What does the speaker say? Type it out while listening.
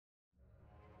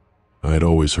I had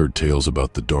always heard tales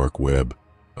about the dark web,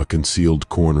 a concealed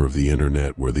corner of the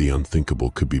internet where the unthinkable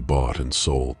could be bought and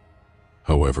sold.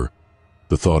 However,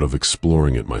 the thought of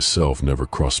exploring it myself never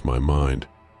crossed my mind.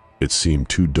 It seemed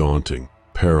too daunting,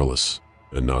 perilous,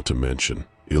 and not to mention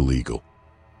illegal.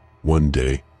 One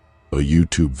day, a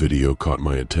YouTube video caught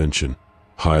my attention,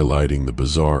 highlighting the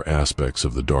bizarre aspects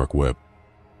of the dark web.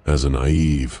 As a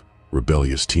naive,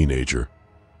 rebellious teenager,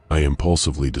 I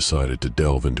impulsively decided to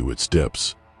delve into its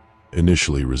depths,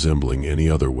 initially resembling any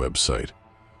other website,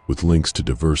 with links to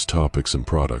diverse topics and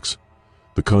products.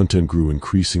 The content grew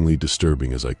increasingly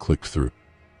disturbing as I clicked through.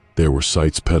 There were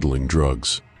sites peddling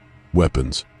drugs,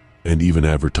 weapons, and even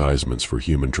advertisements for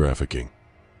human trafficking.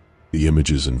 The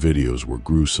images and videos were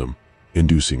gruesome,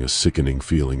 inducing a sickening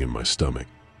feeling in my stomach.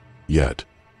 Yet,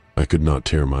 I could not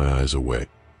tear my eyes away.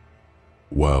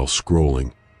 While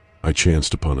scrolling, I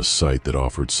chanced upon a site that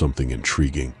offered something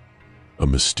intriguing, a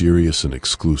mysterious and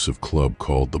exclusive club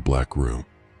called the Black Room.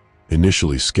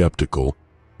 Initially skeptical,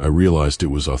 I realized it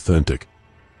was authentic.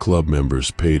 Club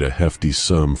members paid a hefty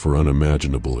sum for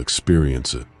unimaginable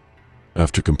experiences.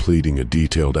 After completing a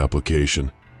detailed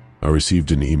application, I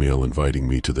received an email inviting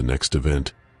me to the next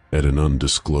event at an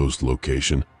undisclosed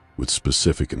location with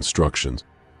specific instructions.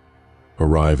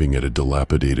 Arriving at a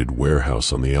dilapidated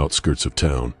warehouse on the outskirts of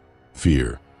town,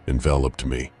 fear enveloped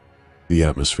me. The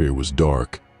atmosphere was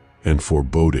dark and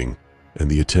foreboding, and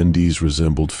the attendees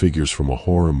resembled figures from a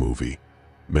horror movie,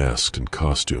 masked and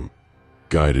costumed.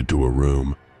 Guided to a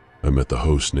room, I met the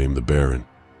host named the Baron,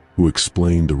 who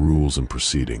explained the rules and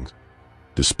proceedings.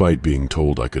 Despite being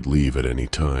told I could leave at any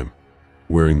time,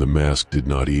 wearing the mask did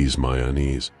not ease my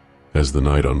unease. As the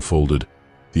night unfolded,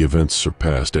 the events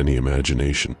surpassed any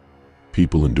imagination.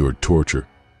 People endured torture,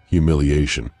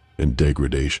 humiliation, and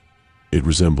degradation. It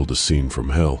resembled a scene from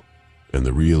hell, and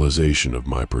the realization of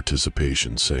my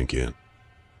participation sank in.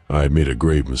 I had made a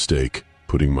grave mistake,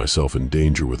 putting myself in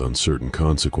danger with uncertain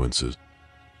consequences.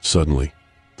 Suddenly,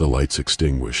 the lights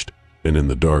extinguished, and in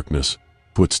the darkness,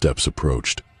 footsteps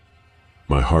approached.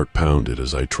 My heart pounded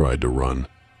as I tried to run,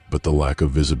 but the lack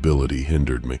of visibility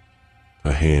hindered me.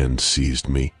 A hand seized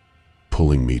me,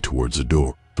 pulling me towards a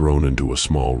door, thrown into a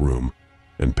small room,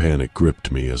 and panic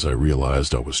gripped me as I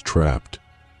realized I was trapped.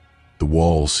 The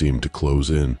walls seemed to close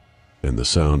in, and the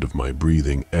sound of my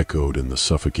breathing echoed in the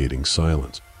suffocating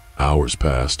silence. Hours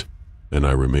passed, and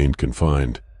I remained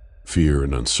confined, fear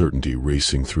and uncertainty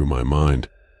racing through my mind.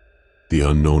 The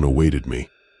unknown awaited me,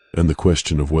 and the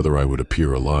question of whether I would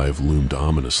appear alive loomed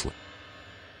ominously.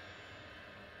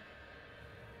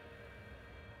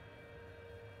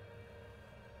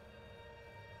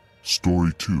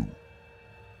 Story 2.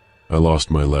 I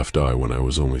lost my left eye when I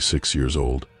was only 6 years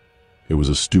old. It was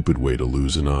a stupid way to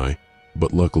lose an eye,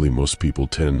 but luckily most people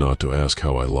tend not to ask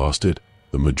how I lost it.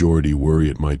 The majority worry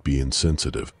it might be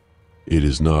insensitive. It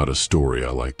is not a story I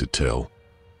like to tell,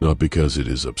 not because it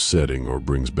is upsetting or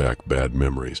brings back bad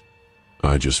memories.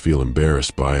 I just feel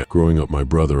embarrassed by it. Growing up, my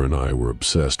brother and I were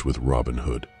obsessed with Robin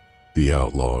Hood, the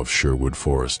outlaw of Sherwood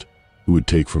Forest, who would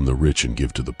take from the rich and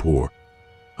give to the poor.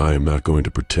 I am not going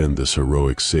to pretend this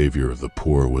heroic savior of the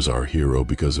poor was our hero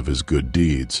because of his good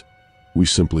deeds. We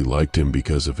simply liked him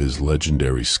because of his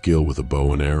legendary skill with a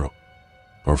bow and arrow.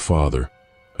 Our father,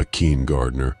 a keen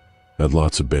gardener, had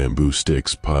lots of bamboo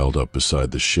sticks piled up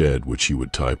beside the shed which he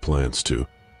would tie plants to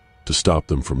stop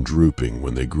them from drooping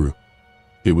when they grew.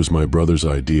 It was my brother's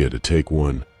idea to take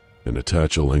one and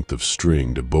attach a length of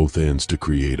string to both ends to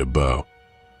create a bow.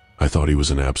 I thought he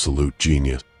was an absolute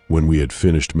genius. When we had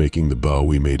finished making the bow,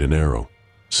 we made an arrow,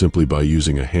 simply by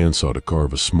using a handsaw to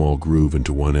carve a small groove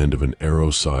into one end of an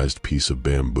arrow-sized piece of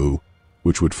bamboo,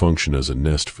 which would function as a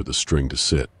nest for the string to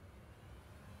sit.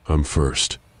 "I'm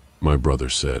first," my brother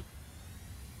said.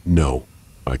 "No,"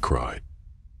 I cried.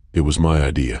 "It was my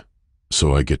idea,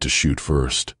 so I get to shoot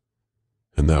first."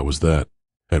 And that was that.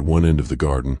 At one end of the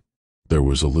garden, there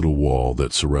was a little wall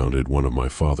that surrounded one of my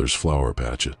father's flower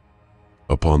patches.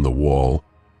 Upon the wall,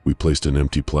 we placed an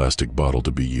empty plastic bottle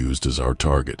to be used as our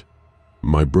target.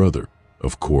 My brother,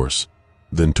 of course,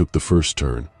 then took the first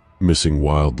turn, missing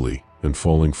wildly and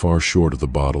falling far short of the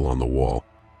bottle on the wall.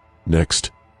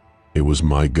 Next, it was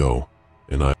my go,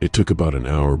 and it took about an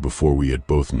hour before we had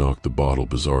both knocked the bottle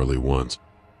bizarrely once.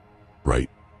 "Right,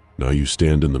 now you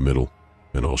stand in the middle,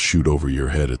 and I'll shoot over your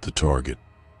head at the target."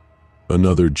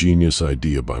 Another genius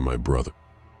idea by my brother.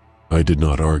 I did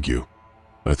not argue.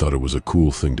 I thought it was a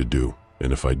cool thing to do,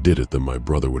 and if I did it, then my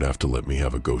brother would have to let me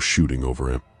have a go shooting over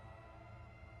him.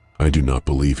 I do not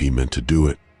believe he meant to do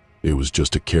it. It was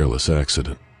just a careless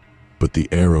accident. But the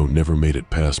arrow never made it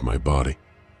past my body.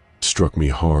 It struck me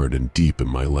hard and deep in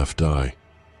my left eye.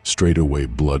 Straight away,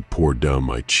 blood poured down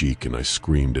my cheek and I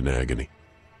screamed in agony.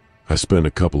 I spent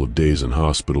a couple of days in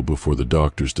hospital before the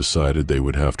doctors decided they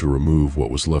would have to remove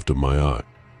what was left of my eye.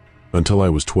 Until I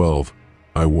was 12,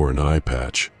 I wore an eye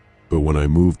patch, but when I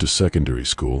moved to secondary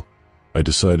school, I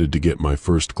decided to get my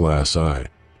first glass eye,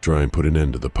 try and put an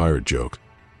end to the pirate joke.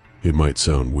 It might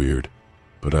sound weird,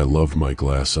 but I loved my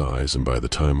glass eyes, and by the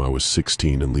time I was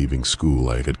 16 and leaving school,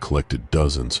 I had collected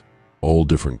dozens, all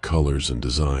different colors and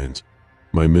designs.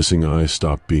 My missing eye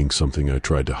stopped being something I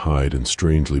tried to hide and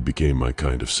strangely became my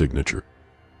kind of signature.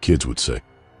 Kids would say,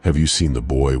 "Have you seen the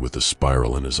boy with the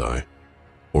spiral in his eye?"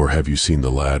 Or "Have you seen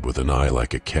the lad with an eye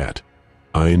like a cat?"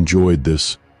 I enjoyed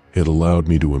this. It allowed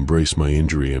me to embrace my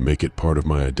injury and make it part of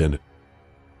my identity.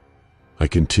 I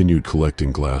continued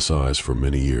collecting glass eyes for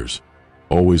many years,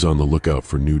 always on the lookout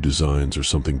for new designs or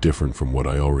something different from what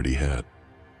I already had.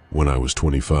 When I was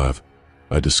 25,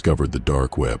 I discovered the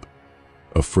dark web.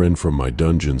 A friend from my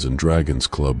Dungeons and Dragons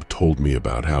club told me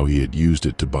about how he had used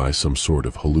it to buy some sort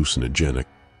of hallucinogenic.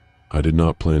 I did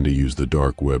not plan to use the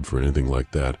dark web for anything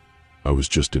like that. I was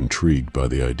just intrigued by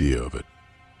the idea of it.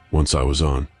 Once I was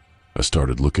on, I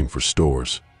started looking for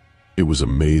stores. It was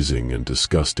amazing and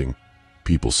disgusting.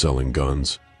 People selling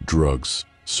guns, drugs,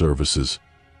 services,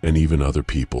 and even other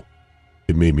people.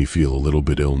 It made me feel a little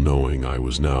bit ill knowing I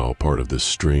was now a part of this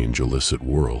strange illicit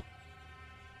world.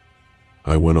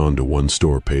 I went on to one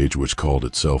store page which called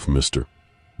itself Mr.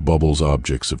 Bubbles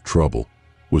Objects of Trouble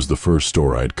was the first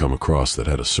store I had come across that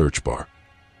had a search bar.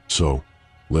 So,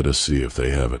 let us see if they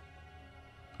have it.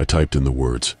 I typed in the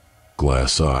words,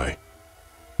 glass eye.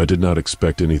 I did not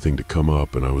expect anything to come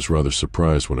up, and I was rather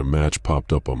surprised when a match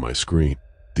popped up on my screen.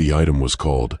 The item was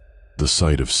called The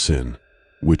Sight of Sin,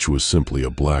 which was simply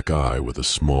a black eye with a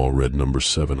small red number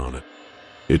 7 on it.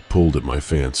 It pulled at my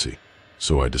fancy,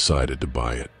 so I decided to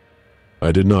buy it.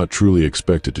 I did not truly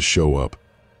expect it to show up,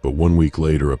 but 1 week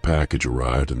later a package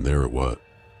arrived and there it was.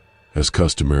 As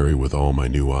customary with all my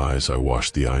new eyes, I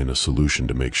washed the eye in a solution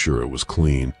to make sure it was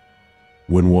clean.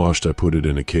 When washed, I put it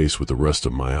in a case with the rest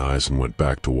of my eyes and went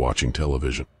back to watching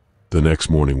television. The next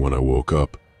morning when I woke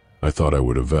up, I thought I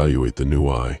would evaluate the new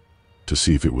eye to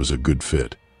see if it was a good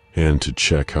fit and to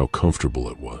check how comfortable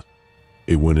it was.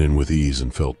 It went in with ease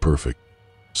and felt perfect,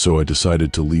 so I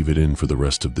decided to leave it in for the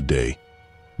rest of the day.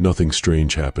 Nothing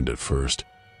strange happened at first.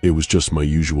 It was just my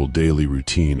usual daily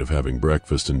routine of having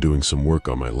breakfast and doing some work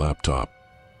on my laptop.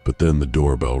 But then the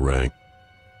doorbell rang.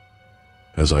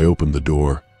 As I opened the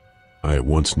door, I at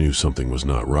once knew something was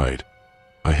not right.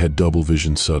 I had double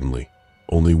vision suddenly.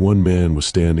 Only one man was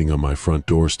standing on my front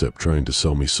doorstep trying to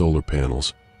sell me solar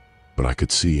panels, but I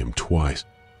could see him twice.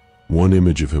 One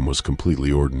image of him was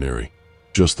completely ordinary,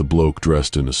 just the bloke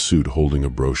dressed in a suit holding a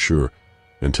brochure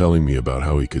and telling me about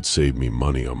how he could save me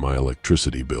money on my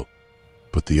electricity bill.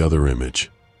 But the other image,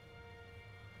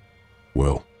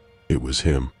 well, it was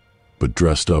him, but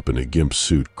dressed up in a gimp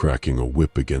suit, cracking a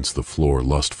whip against the floor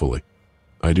lustfully.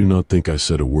 I do not think I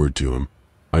said a word to him.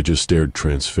 I just stared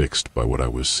transfixed by what I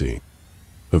was seeing.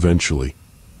 Eventually,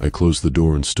 I closed the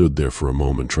door and stood there for a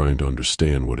moment trying to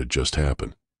understand what had just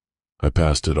happened. I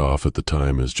passed it off at the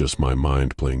time as just my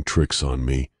mind playing tricks on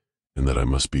me and that I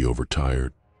must be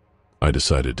overtired. I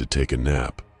decided to take a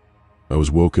nap. I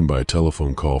was woken by a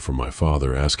telephone call from my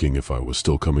father asking if I was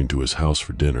still coming to his house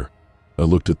for dinner. I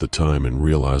looked at the time and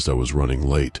realized I was running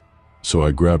late, so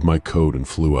I grabbed my coat and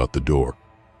flew out the door.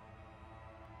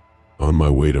 On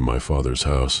my way to my father's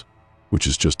house, which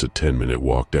is just a 10-minute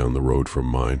walk down the road from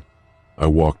mine, I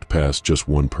walked past just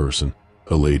one person,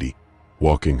 a lady,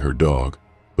 walking her dog,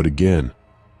 but again,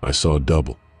 I saw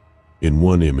double. In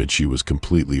one image, she was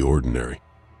completely ordinary.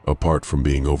 Apart from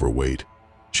being overweight,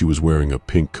 she was wearing a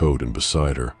pink coat, and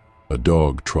beside her, a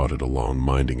dog trotted along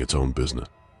minding its own business.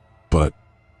 But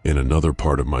in another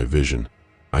part of my vision,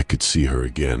 I could see her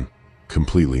again,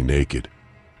 completely naked,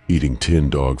 eating tin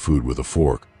dog food with a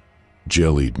fork.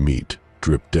 Jellied meat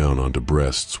dripped down onto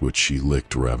breasts which she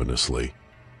licked ravenously.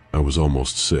 I was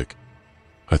almost sick.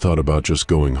 I thought about just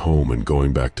going home and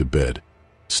going back to bed,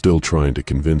 still trying to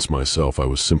convince myself I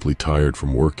was simply tired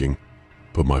from working,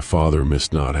 but my father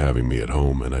missed not having me at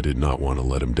home and I did not want to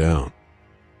let him down.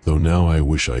 Though now I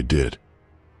wish I did.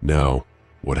 Now,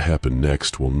 what happened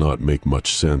next will not make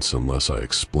much sense unless I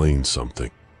explain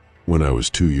something. When I was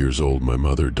 2 years old, my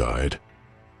mother died.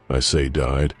 I say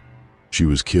died. She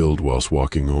was killed whilst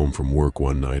walking home from work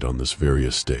one night on this very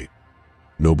estate.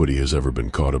 Nobody has ever been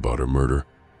caught about her murder,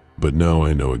 but now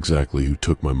I know exactly who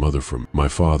took my mother from me. My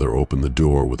father opened the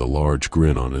door with a large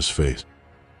grin on his face.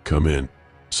 "Come in,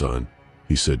 son,"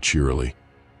 he said cheerily,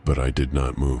 but I did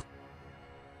not move.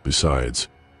 Besides,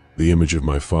 The image of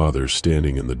my father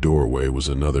standing in the doorway was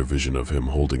another vision of him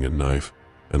holding a knife,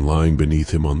 and lying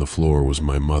beneath him on the floor was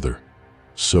my mother,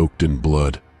 soaked in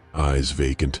blood, eyes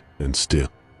vacant and still.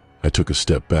 I took a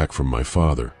step back from my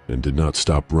father and did not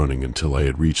stop running until I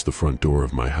had reached the front door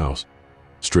of my house.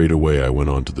 Straight away I went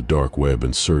onto the dark web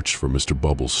and searched for Mr.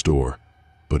 Bubble's store,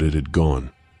 but it had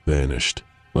gone, vanished,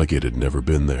 like it had never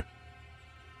been there.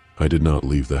 I did not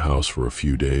leave the house for a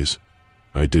few days.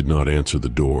 I did not answer the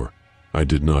door. I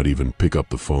did not even pick up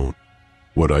the phone.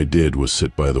 What I did was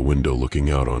sit by the window looking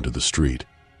out onto the street,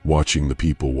 watching the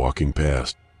people walking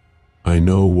past. I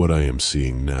know what I am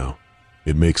seeing now.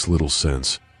 It makes little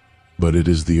sense, but it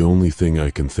is the only thing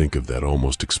I can think of that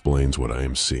almost explains what I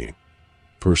am seeing.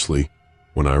 Firstly,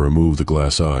 when I remove the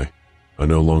glass eye, I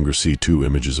no longer see two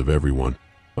images of everyone.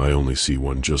 I only see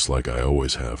one just like I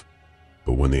always have.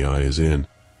 But when the eye is in,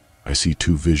 I see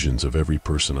two visions of every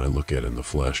person I look at in the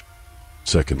flesh.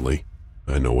 Secondly,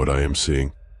 I know what I am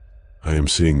seeing. I am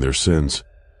seeing their sins.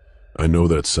 I know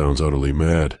that sounds utterly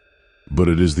mad, but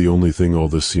it is the only thing all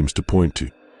this seems to point to.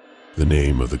 The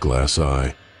name of the glass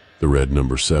eye, the red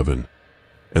number 7,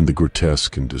 and the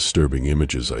grotesque and disturbing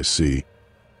images I see.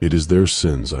 It is their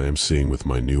sins I am seeing with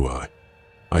my new eye.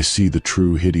 I see the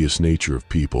true hideous nature of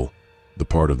people, the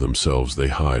part of themselves they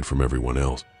hide from everyone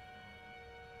else.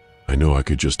 I know I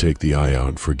could just take the eye out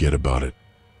and forget about it,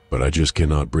 but I just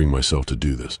cannot bring myself to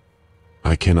do this.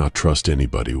 I cannot trust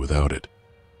anybody without it.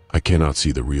 I cannot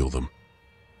see the real them.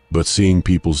 But seeing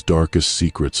people's darkest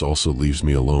secrets also leaves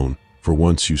me alone, for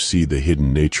once you see the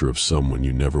hidden nature of someone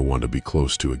you never want to be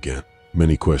close to again.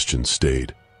 Many questions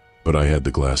stayed, but I had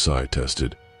the glass eye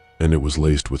tested, and it was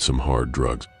laced with some hard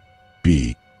drugs.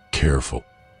 Be careful.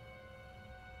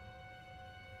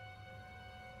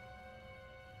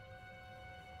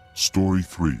 Story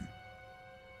 3.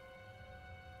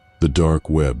 The dark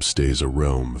web stays a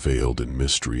realm veiled in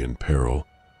mystery and peril,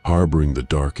 harboring the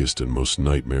darkest and most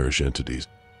nightmarish entities.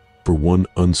 For one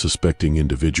unsuspecting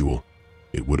individual,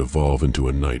 it would evolve into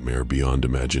a nightmare beyond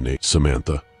imagination.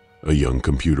 Samantha, a young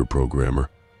computer programmer,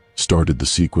 started the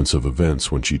sequence of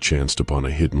events when she chanced upon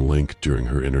a hidden link during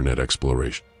her internet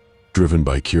exploration. Driven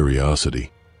by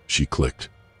curiosity, she clicked,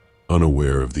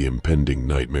 unaware of the impending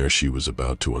nightmare she was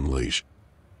about to unleash.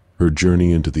 Her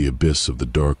journey into the abyss of the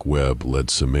dark web led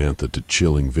Samantha to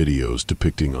chilling videos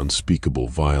depicting unspeakable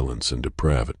violence and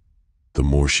depravity. The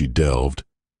more she delved,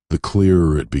 the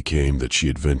clearer it became that she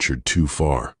had ventured too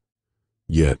far.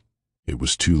 Yet, it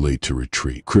was too late to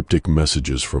retreat. Cryptic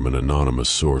messages from an anonymous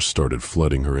source started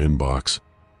flooding her inbox,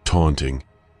 taunting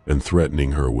and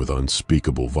threatening her with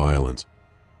unspeakable violence.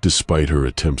 Despite her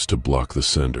attempts to block the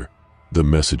sender, the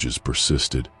messages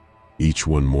persisted, each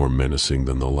one more menacing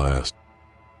than the last.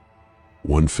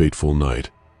 One fateful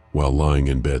night, while lying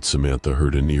in bed, Samantha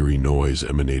heard an eerie noise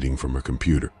emanating from her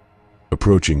computer.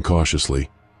 Approaching cautiously,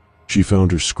 she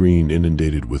found her screen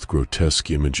inundated with grotesque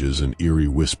images and eerie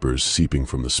whispers seeping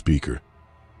from the speaker.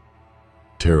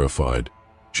 Terrified,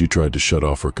 she tried to shut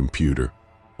off her computer,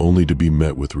 only to be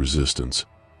met with resistance.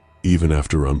 Even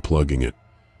after unplugging it,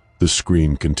 the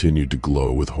screen continued to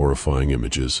glow with horrifying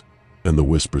images, and the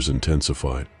whispers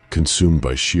intensified. Consumed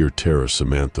by sheer terror,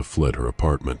 Samantha fled her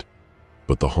apartment.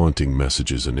 But the haunting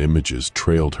messages and images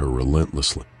trailed her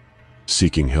relentlessly.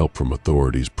 Seeking help from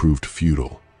authorities proved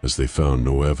futile, as they found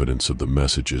no evidence of the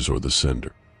messages or the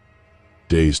sender.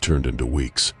 Days turned into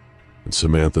weeks, and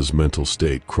Samantha's mental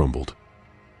state crumbled.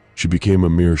 She became a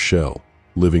mere shell,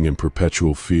 living in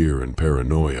perpetual fear and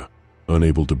paranoia,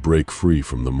 unable to break free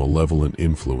from the malevolent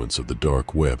influence of the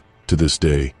dark web. To this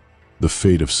day, the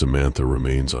fate of Samantha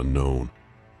remains unknown.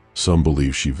 Some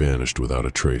believe she vanished without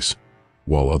a trace,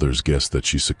 while others guess that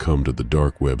she succumbed to the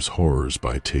dark web's horrors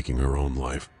by taking her own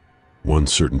life. One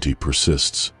certainty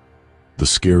persists. The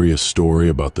scariest story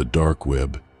about the dark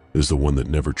web is the one that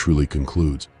never truly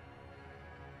concludes.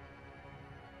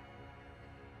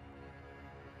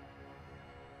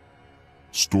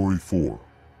 Story 4.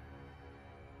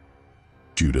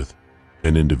 Judith,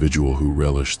 an individual who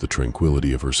relished the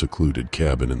tranquility of her secluded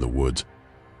cabin in the woods,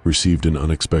 received an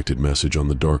unexpected message on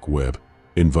the dark web,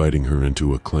 inviting her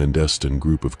into a clandestine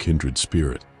group of kindred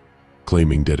spirit.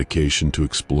 Claiming dedication to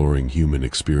exploring human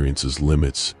experiences'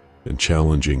 limits and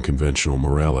challenging conventional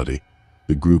morality,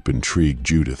 the group intrigued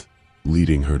Judith,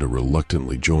 leading her to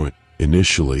reluctantly join.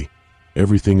 Initially,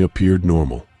 everything appeared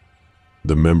normal.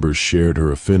 The members shared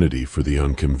her affinity for the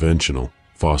unconventional,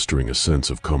 fostering a sense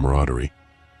of camaraderie.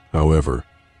 However,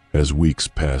 as weeks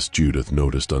passed, Judith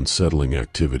noticed unsettling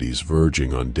activities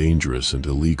verging on dangerous and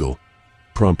illegal,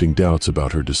 prompting doubts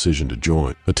about her decision to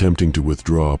join. Attempting to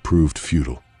withdraw proved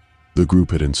futile. The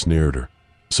group had ensnared her,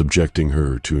 subjecting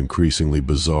her to increasingly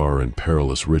bizarre and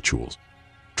perilous rituals.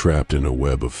 Trapped in a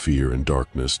web of fear and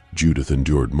darkness, Judith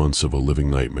endured months of a living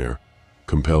nightmare,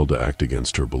 compelled to act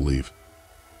against her belief.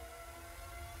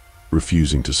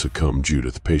 Refusing to succumb,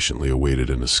 Judith patiently awaited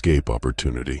an escape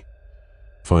opportunity.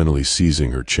 Finally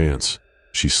seizing her chance,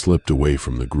 she slipped away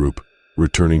from the group,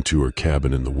 returning to her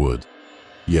cabin in the woods.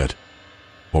 Yet,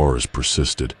 horrors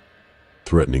persisted.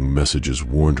 Threatening messages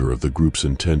warned her of the group's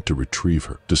intent to retrieve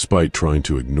her. Despite trying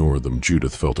to ignore them,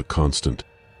 Judith felt a constant,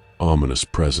 ominous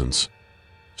presence.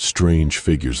 Strange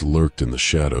figures lurked in the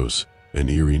shadows, and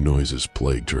eerie noises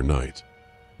plagued her night.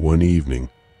 One evening,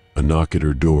 a knock at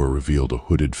her door revealed a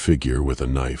hooded figure with a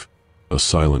knife. A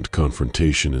silent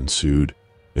confrontation ensued,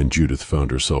 and Judith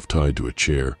found herself tied to a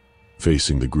chair,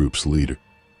 facing the group's leader.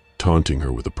 Taunting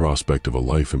her with the prospect of a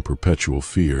life in perpetual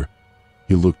fear,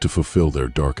 he looked to fulfill their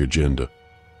dark agenda.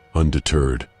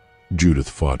 Undeterred, Judith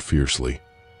fought fiercely,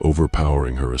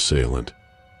 overpowering her assailant.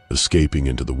 Escaping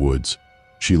into the woods,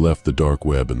 she left the dark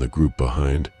web and the group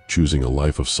behind, choosing a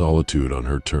life of solitude on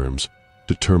her terms,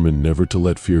 determined never to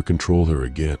let fear control her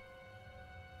again.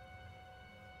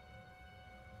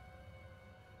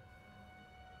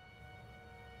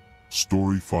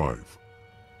 Story 5.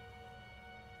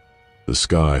 The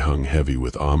sky hung heavy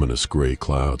with ominous gray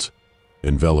clouds,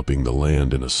 enveloping the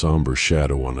land in a somber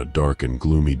shadow on a dark and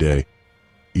gloomy day.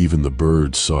 Even the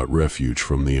birds sought refuge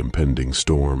from the impending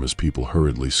storm as people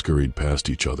hurriedly scurried past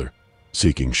each other,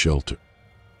 seeking shelter.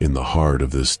 In the heart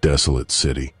of this desolate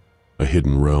city, a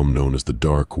hidden realm known as the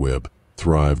Dark Web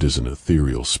thrived as an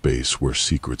ethereal space where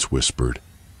secrets whispered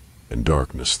and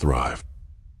darkness thrived.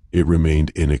 It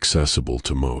remained inaccessible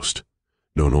to most,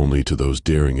 known only to those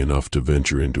daring enough to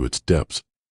venture into its depths.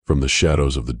 From the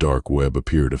shadows of the Dark Web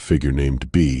appeared a figure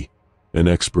named B, an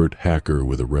expert hacker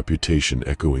with a reputation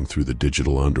echoing through the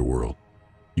digital underworld.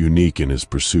 Unique in his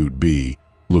pursuit, B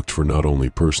looked for not only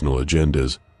personal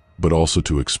agendas, but also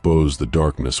to expose the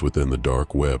darkness within the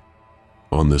Dark Web.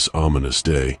 On this ominous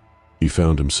day, he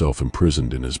found himself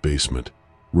imprisoned in his basement,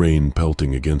 rain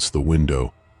pelting against the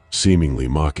window, seemingly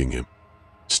mocking him.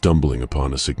 Stumbling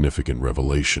upon a significant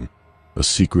revelation, a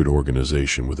secret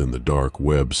organization within the Dark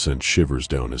Web sent shivers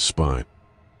down his spine.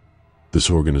 This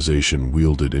organization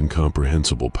wielded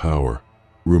incomprehensible power,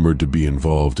 rumored to be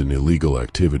involved in illegal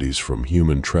activities from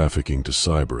human trafficking to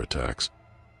cyber attacks.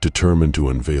 Determined to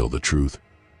unveil the truth,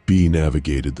 B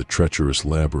navigated the treacherous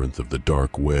labyrinth of the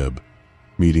Dark Web,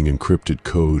 meeting encrypted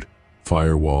code,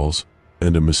 firewalls,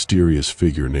 and a mysterious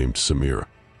figure named Samira.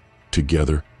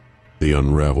 Together, they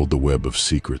unraveled the web of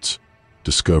secrets,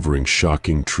 discovering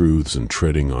shocking truths and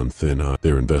treading on thin ice.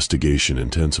 Their investigation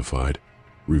intensified,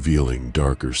 revealing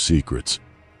darker secrets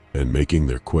and making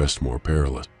their quest more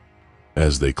perilous.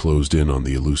 As they closed in on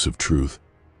the elusive truth,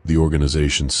 the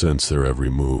organization sensed their every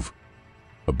move.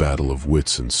 A battle of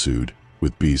wits ensued,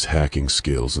 with B's hacking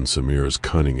skills and Samira's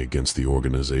cunning against the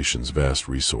organization's vast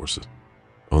resources.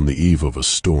 On the eve of a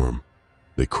storm,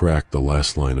 they cracked the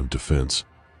last line of defense,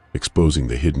 exposing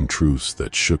the hidden truths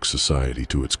that shook society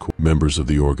to its core. Members of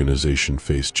the organization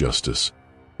faced justice,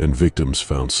 and victims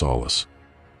found solace.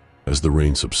 As the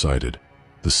rain subsided,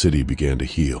 the city began to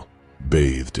heal,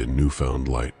 bathed in newfound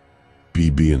light.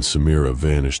 BB and Samira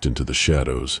vanished into the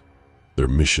shadows, their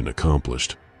mission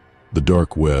accomplished. The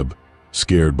Dark Web,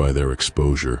 scared by their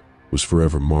exposure, was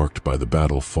forever marked by the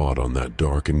battle fought on that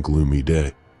dark and gloomy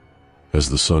day. As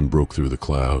the sun broke through the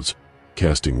clouds,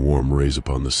 casting warm rays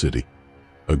upon the city,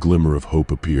 a glimmer of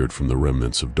hope appeared from the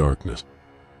remnants of darkness.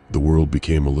 The world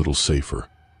became a little safer,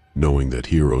 knowing that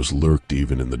heroes lurked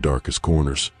even in the darkest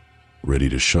corners, ready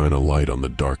to shine a light on the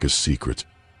darkest secrets.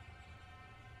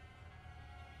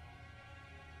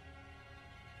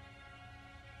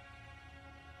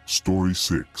 Story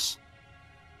 6.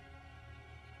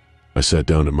 I sat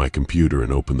down at my computer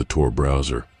and opened the Tor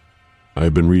browser. I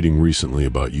had been reading recently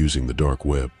about using the Dark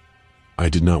Web. I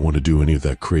did not want to do any of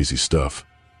that crazy stuff.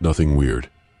 Nothing weird.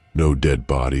 No dead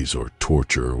bodies or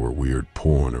torture or weird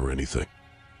porn or anything.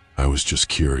 I was just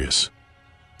curious.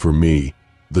 For me,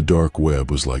 the Dark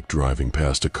Web was like driving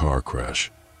past a car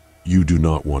crash. You do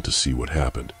not want to see what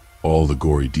happened, all the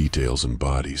gory details and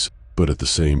bodies, but at the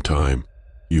same time,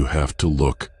 you have to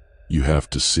look, you have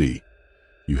to see,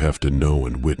 you have to know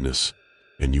and witness,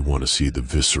 and you want to see the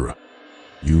viscera.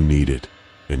 You need it,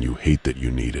 and you hate that you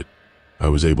need it. I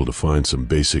was able to find some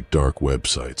basic dark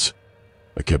websites.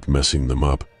 I kept messing them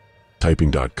up,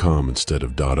 typing .com instead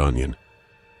of .onion,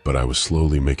 but I was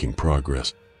slowly making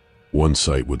progress. One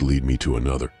site would lead me to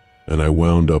another, and I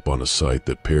wound up on a site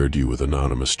that paired you with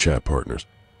anonymous chat partners.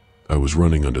 I was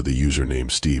running under the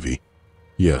username Stevie.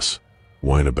 Yes,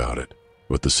 whine about it,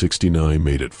 but the 69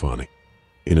 made it funny.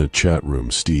 In a chat room,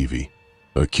 Stevie,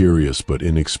 a curious but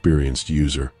inexperienced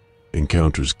user,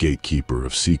 encounters Gatekeeper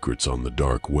of Secrets on the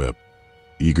dark web.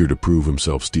 Eager to prove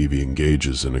himself, Stevie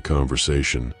engages in a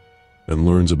conversation and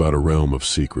learns about a realm of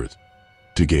secret.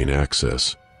 To gain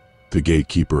access, the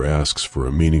Gatekeeper asks for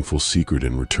a meaningful secret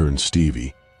in return.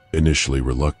 Stevie, initially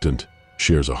reluctant,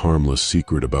 shares a harmless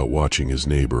secret about watching his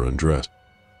neighbor undress.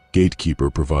 Gatekeeper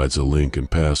provides a link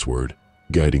and password,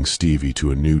 guiding Stevie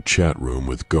to a new chat room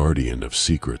with Guardian of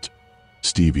Secrets.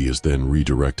 Stevie is then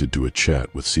redirected to a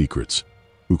chat with Secrets,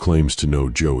 who claims to know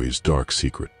Joey's dark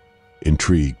secret.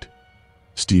 Intrigued,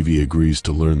 Stevie agrees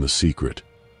to learn the secret,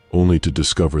 only to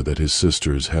discover that his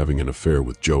sister is having an affair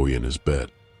with Joey in his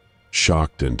bed.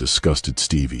 Shocked and disgusted,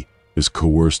 Stevie is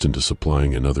coerced into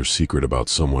supplying another secret about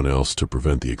someone else to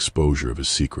prevent the exposure of his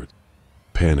secret.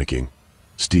 Panicking,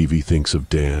 Stevie thinks of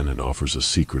Dan and offers a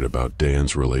secret about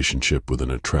Dan's relationship with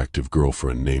an attractive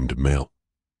girlfriend named Mel.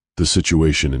 The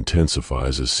situation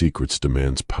intensifies as Secrets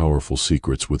demands powerful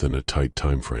secrets within a tight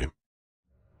time frame.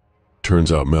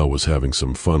 Turns out Mel was having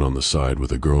some fun on the side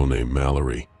with a girl named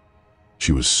Mallory.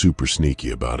 She was super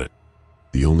sneaky about it.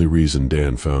 The only reason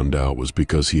Dan found out was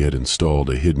because he had installed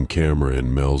a hidden camera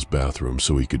in Mel's bathroom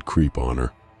so he could creep on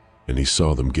her, and he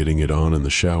saw them getting it on in the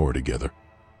shower together.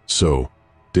 So,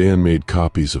 Dan made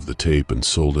copies of the tape and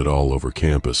sold it all over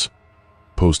campus,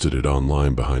 posted it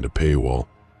online behind a paywall,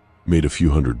 made a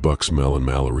few $100. Mel and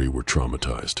Mallory were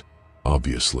traumatized,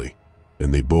 obviously,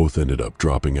 and they both ended up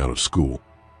dropping out of school.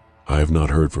 I have not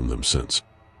heard from them since.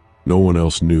 No one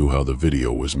else knew how the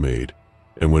video was made,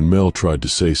 and when Mel tried to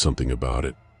say something about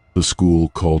it, the school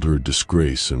called her a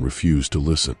disgrace and refused to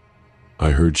listen.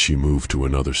 I heard she moved to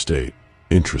another state.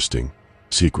 Interesting,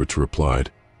 Secrets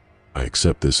replied. I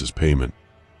accept this as payment.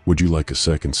 Would you like a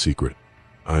second secret?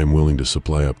 I am willing to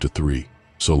supply up to 3,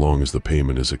 so long as the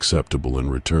payment is acceptable in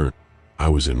return. I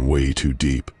was in way too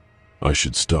deep. I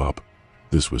should stop.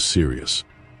 This was serious.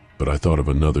 But I thought of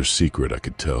another secret I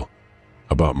could tell.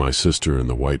 About my sister and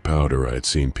the white powder I had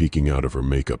seen peeking out of her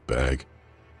makeup bag.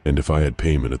 And if I had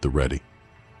payment at the ready,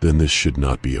 then this should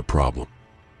not be a problem.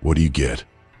 What do you get?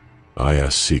 I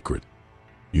asked Secret.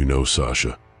 You know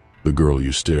Sasha, the girl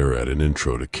you stare at in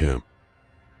Intro to Chem.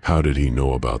 How did he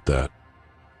know about that?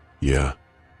 Yeah,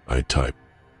 I typed.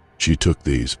 She took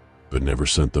these, but never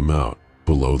sent them out.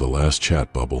 Below the last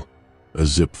chat bubble, a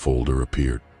zip folder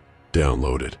appeared.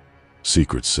 Download it,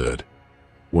 Secret said.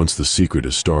 Once the secret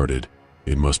is started,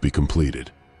 it must be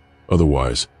completed.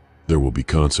 Otherwise, there will be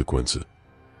consequences.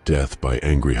 Death by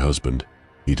angry husband,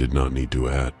 he did not need to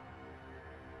add.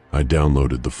 I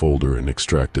downloaded the folder and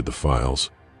extracted the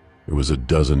files. It was a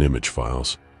dozen image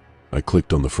files. I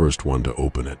clicked on the first one to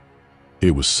open it.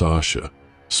 It was Sasha,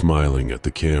 smiling at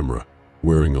the camera,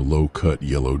 wearing a low-cut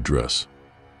yellow dress.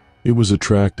 It was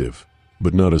attractive,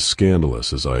 but not as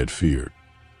scandalous as I had feared,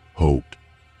 hoped.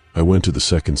 I went to the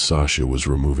second. Sasha was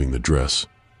removing the dress.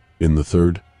 In the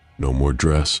third, no more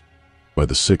dress. By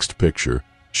the 6th picture,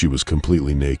 she was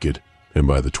completely naked, and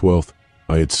by the 12th,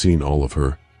 I had seen all of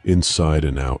her, inside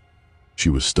and out. She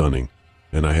was stunning,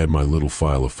 and I had my little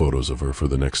file of photos of her for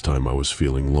the next time I was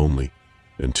feeling lonely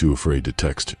and too afraid to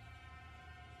text.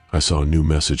 I saw a new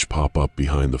message pop up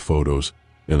behind the photos,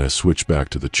 and I switched back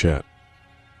to the chat.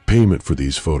 Payment for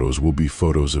these photos will be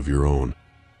photos of your own.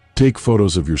 Take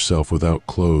photos of yourself without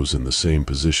clothes in the same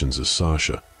positions as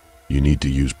Sasha. You need to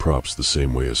use props the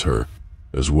same way as her,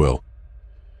 as well.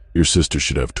 Your sister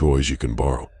should have toys you can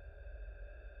borrow.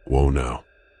 Whoa now,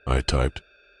 I typed.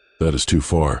 That is too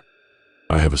far.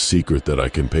 I have a secret that I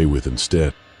can pay with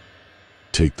instead.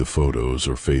 Take the photos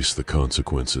or face the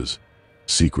consequences.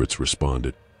 Secrets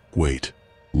responded. Wait,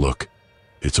 look,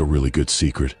 it's a really good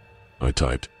secret, I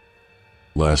typed.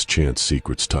 Last chance,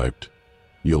 Secrets typed.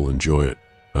 You'll enjoy it,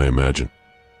 I imagine.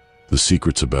 The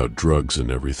secret's about drugs and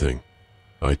everything.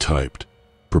 I typed.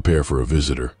 Prepare for a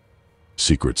visitor,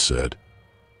 Secrets said.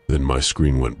 Then my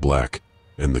screen went black,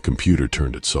 and the computer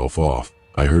turned itself off.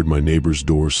 I heard my neighbor's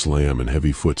door slam and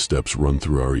heavy footsteps run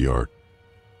through our yard.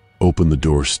 Open the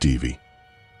door, Stevie.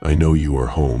 I know you are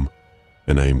home,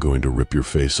 and I am going to rip your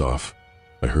face off,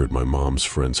 I heard my mom's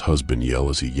friend's husband yell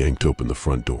as he yanked open the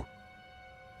front door.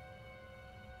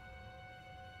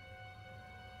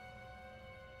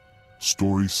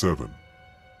 Story 7.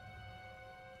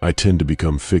 I tend to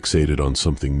become fixated on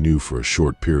something new for a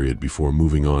short period before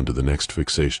moving on to the next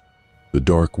fixation. The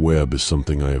dark web is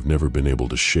something I have never been able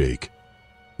to shake.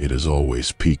 It has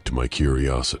always piqued my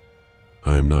curiosity.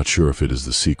 I am not sure if it is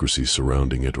the secrecy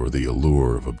surrounding it or the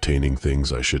allure of obtaining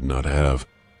things I should not have,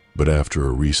 but after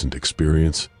a recent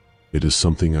experience, it is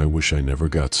something I wish I never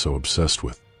got so obsessed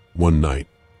with. One night,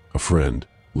 a friend,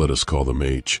 let us call them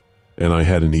H, and I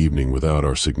had an evening without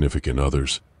our significant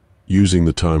others, using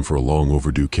the time for a long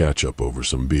overdue catch-up over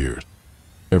some beers.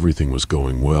 Everything was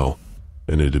going well,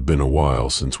 and it had been a while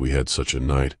since we had such a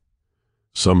night.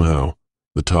 Somehow,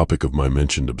 the topic of my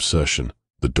mentioned obsession,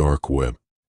 the dark web,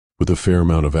 with a fair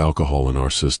amount of alcohol in our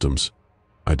systems,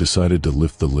 I decided to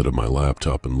lift the lid of my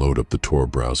laptop and load up the Tor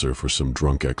browser for some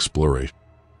drunk exploration.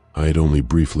 I had only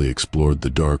briefly explored the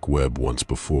dark web once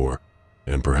before,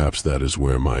 and perhaps that is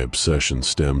where my obsession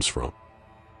stems from.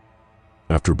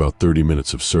 After about 30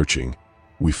 minutes of searching,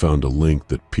 we found a link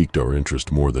that piqued our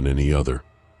interest more than any other: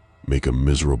 Make a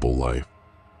Miserable Life.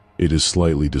 It is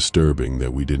slightly disturbing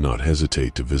that we did not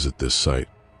hesitate to visit this site.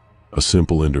 A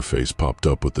simple interface popped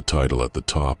up with the title at the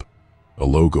top, a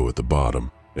logo at the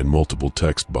bottom, and multiple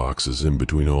text boxes in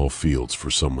between all fields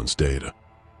for someone's data.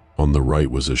 On the right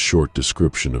was a short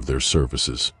description of their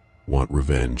services. Want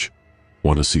revenge?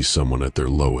 Want to see someone at their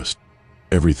lowest?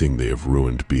 Everything they have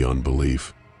ruined beyond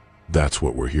belief. That's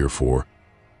what we're here for.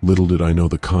 Little did I know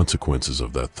the consequences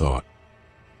of that thought.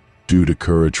 Due to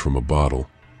courage from a bottle,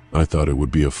 I thought it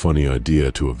would be a funny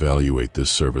idea to evaluate this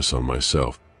service on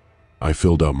myself. I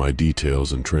filled out my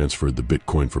details and transferred the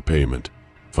Bitcoin for payment,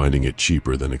 finding it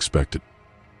cheaper than expected.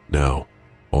 Now,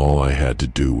 all I had to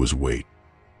do was wait.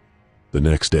 The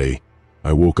next day,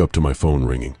 I woke up to my phone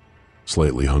ringing.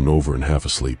 Slightly hungover and half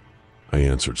asleep, I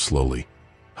answered slowly.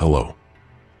 Hello.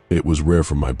 It was rare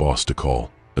for my boss to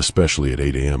call, especially at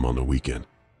 8 a.m. on the weekend.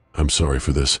 I'm sorry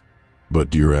for this,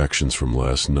 but your actions from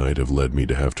last night have led me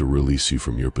to have to release you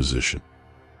from your position.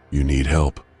 You need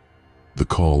help. The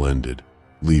call ended,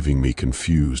 leaving me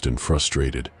confused and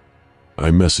frustrated. I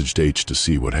messaged H to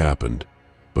see what happened,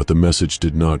 but the message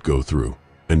did not go through,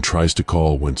 and tries to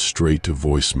call went straight to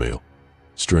voicemail.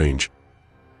 Strange.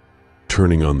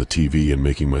 Turning on the TV and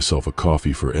making myself a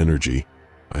coffee for energy,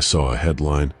 I saw a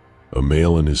headline: A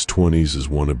male in his 20s is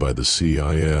wanted by the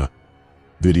CIA.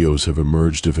 Videos have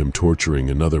emerged of him torturing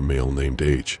another male named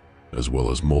H, as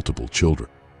well as multiple children.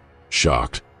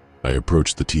 Shocked, I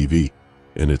approached the TV,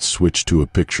 and it switched to a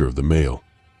picture of the male.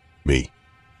 Me.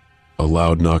 A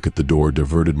loud knock at the door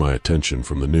diverted my attention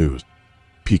from the news.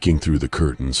 Peeking through the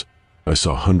curtains, I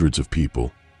saw hundreds of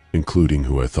people, including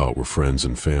who I thought were friends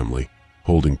and family,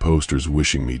 holding posters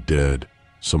wishing me dead,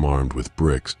 some armed with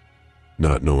bricks.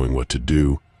 Not knowing what to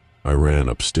do, I ran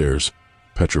upstairs,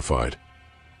 petrified.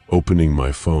 Opening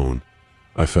my phone,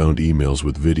 I found emails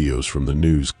with videos from the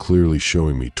news clearly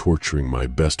showing me torturing my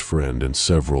best friend and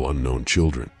several unknown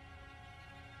children.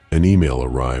 An email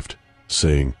arrived,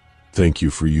 saying, "Thank you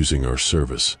for using our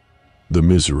service. The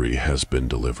misery has been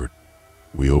delivered.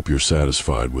 We hope you're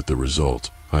satisfied with the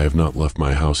result. I have not left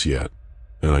my house yet,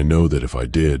 and I know that if I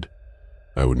did,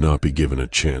 I would not be given a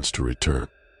chance to return.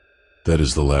 That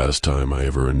is the last time I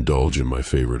ever indulge in my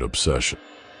favorite obsession."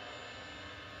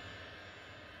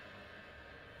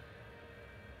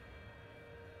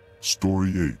 Story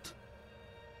 8.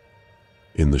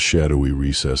 In the shadowy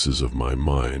recesses of my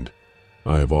mind,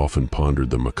 I have often pondered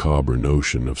the macabre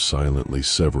notion of silently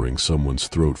severing someone's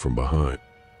throat from behind.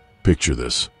 Picture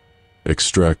this: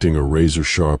 extracting a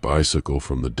razor-sharp icicle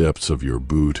from the depths of your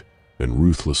boot and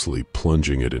ruthlessly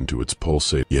plunging it into its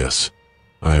pulsate. Yes,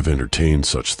 I have entertained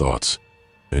such thoughts,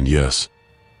 and yes,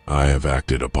 I have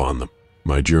acted upon them.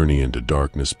 My journey into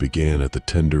darkness began at the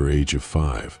tender age of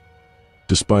 5.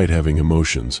 Despite having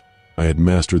emotions, I had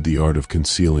mastered the art of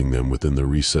concealing them within the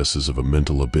recesses of a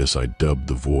mental abyss I dubbed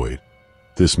the Void.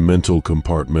 This mental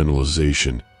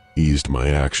compartmentalization eased my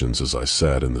actions as I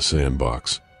sat in the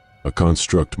sandbox, a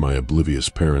construct my oblivious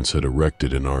parents had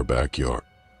erected in our backyard.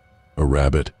 A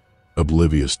rabbit,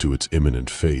 oblivious to its imminent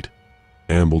fate,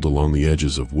 ambled along the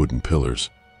edges of wooden pillars.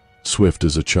 Swift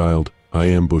as a child, I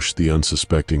ambushed the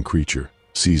unsuspecting creature,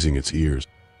 seizing its ears.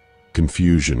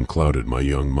 Confusion clouded my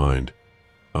young mind.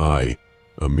 I,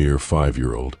 a mere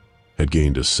 5-year-old, had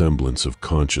gained a semblance of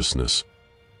consciousness.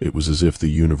 It was as if the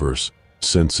universe,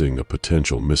 sensing a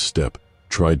potential misstep,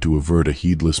 tried to avert a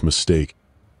heedless mistake.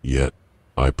 Yet,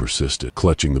 I persisted.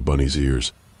 Clutching the bunny's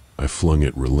ears, I flung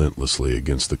it relentlessly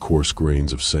against the coarse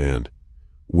grains of sand.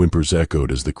 Whimpers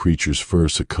echoed as the creature's fur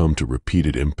succumbed to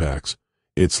repeated impacts,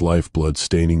 its lifeblood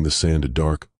staining the sand a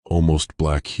dark, almost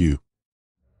black hue.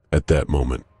 At that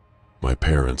moment, my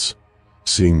parents,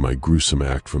 seeing my gruesome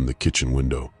act from the kitchen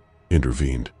window,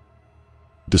 intervened.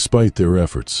 Despite their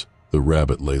efforts, the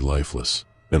rabbit lay lifeless,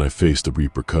 and I faced the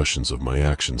repercussions of my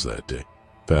actions that day.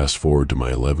 Fast forward to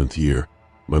my 11th year,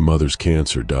 my mother's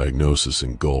cancer diagnosis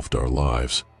engulfed our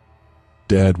lives.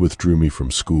 Dad withdrew me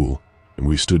from school, and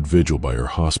we stood vigil by her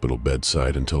hospital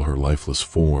bedside until her lifeless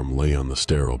form lay on the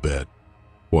sterile bed.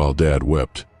 While Dad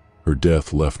wept, her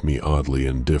death left me oddly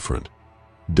indifferent.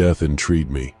 Death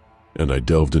intrigued me, and I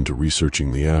delved into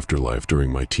researching the afterlife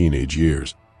during my teenage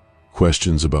years.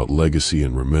 Questions about legacy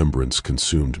and remembrance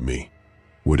consumed me.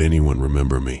 Would anyone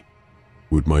remember me?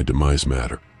 Would my demise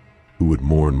matter? Who would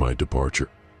mourn my departure?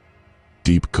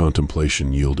 Deep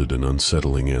contemplation yielded an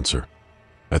unsettling answer.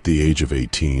 At the age of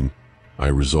 18, I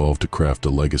resolved to craft a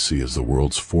legacy as the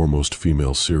world's foremost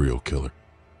female serial killer.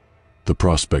 The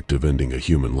prospect of ending a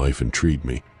human life intrigued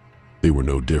me. They were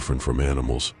no different from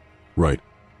animals. Right,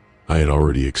 I had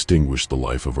already extinguished the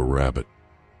life of a rabbit.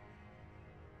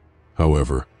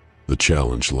 However, the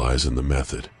challenge lies in the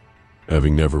method.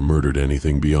 Having never murdered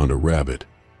anything beyond a rabbit,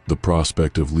 the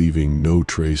prospect of leaving no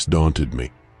trace daunted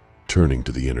me. Turning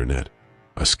to the internet,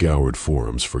 I scoured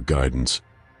forums for guidance,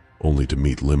 only to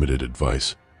meet limited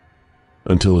advice.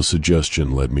 Until a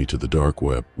suggestion led me to the dark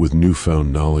web. With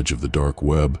newfound knowledge of the dark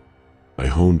web, I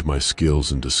honed my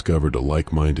skills and discovered a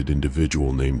like-minded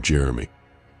individual named Jeremy.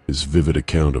 His vivid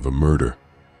account of a murder,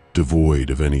 devoid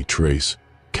of any trace,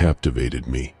 captivated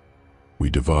me. We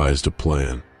devised a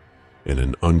plan, and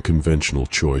an unconventional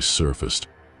choice surfaced.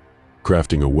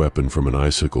 Crafting a weapon from an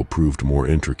icicle proved more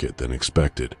intricate than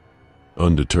expected.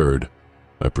 Undeterred,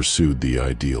 I pursued the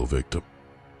ideal victim,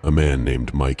 a man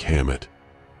named Mike Hammett.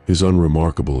 His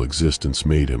unremarkable existence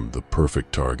made him the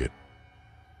perfect target.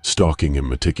 Stalking him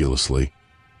meticulously,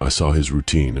 I saw his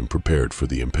routine and prepared for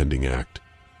the impending act.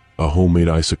 A homemade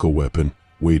icicle weapon,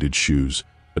 weighted shoes,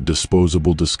 a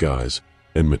disposable disguise,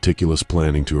 and meticulous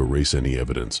planning to erase any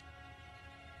evidence.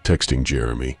 Texting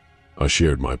Jeremy, I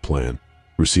shared my plan,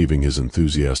 receiving his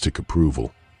enthusiastic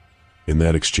approval. In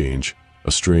that exchange,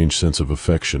 a strange sense of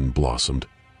affection blossomed,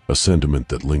 a sentiment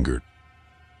that lingered.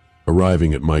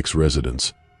 Arriving at Mike's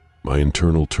residence, my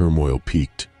internal turmoil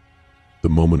peaked. The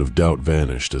moment of doubt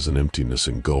vanished as an emptiness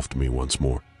engulfed me once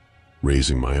more.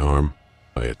 Raising my arm,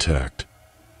 I attacked.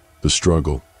 The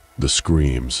struggle, the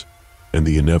screams, and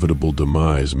the inevitable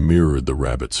demise mirrored the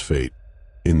rabbit's fate.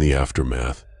 In the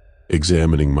aftermath,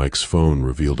 examining Mike's phone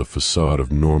revealed a facade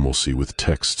of normalcy with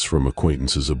texts from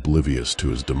acquaintances oblivious to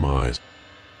his demise.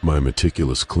 My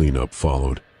meticulous cleanup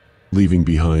followed, leaving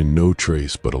behind no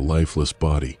trace but a lifeless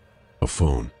body, a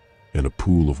phone, and a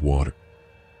pool of water.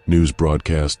 News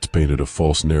broadcasts painted a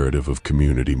false narrative of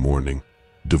community mourning,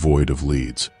 devoid of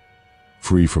leads.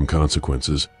 Free from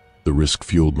consequences, the risk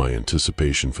fueled my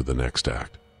anticipation for the next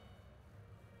act.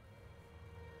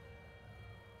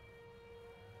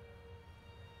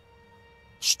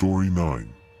 Story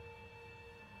 9.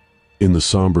 In the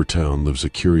somber town lives a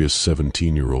curious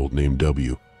 17-year-old named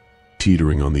W,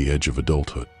 teetering on the edge of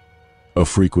adulthood. A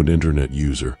frequent internet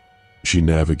user, she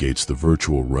navigates the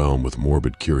virtual realm with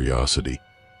morbid curiosity,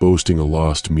 boasting a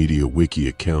lost media wiki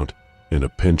account and a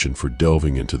penchant for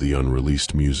delving into the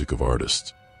unreleased music of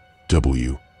artists.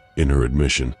 W, in her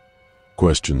admission,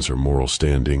 questions her moral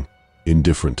standing,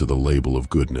 indifferent to the label of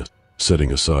goodness.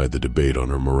 Setting aside the debate on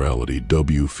her morality,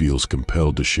 W feels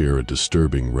compelled to share a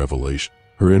disturbing revelation.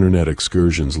 Her internet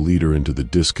excursions lead her into the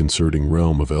disconcerting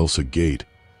realm of Elsa Gate,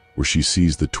 where she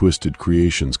sees the twisted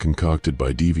creations concocted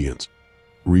by deviants.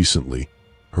 Recently,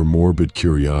 her morbid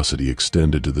curiosity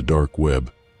extended to the dark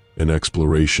web, an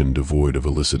exploration devoid of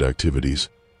illicit activities,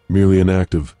 merely an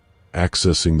act of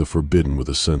accessing the forbidden with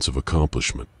a sense of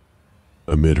accomplishment.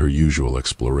 Amid her usual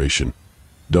exploration,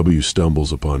 W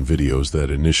stumbles upon videos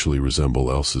that initially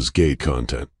resemble Elsa's Gate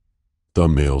content.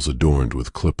 Thumbnails adorned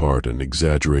with clip art and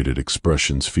exaggerated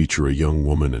expressions feature a young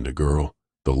woman and a girl,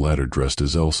 the latter dressed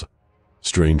as Elsa.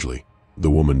 Strangely, the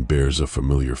woman bears a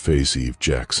familiar face. Eve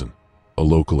Jackson, a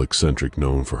local eccentric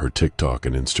known for her TikTok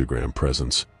and Instagram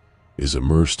presence, is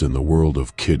immersed in the world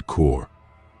of kidcore.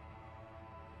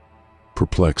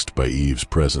 Perplexed by Eve's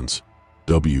presence,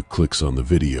 W clicks on the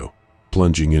video,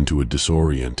 plunging into a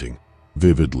disorienting,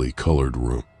 vividly colored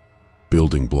room.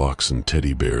 Building blocks and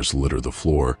teddy bears litter the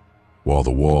floor, while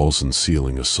the walls and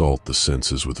ceiling assault the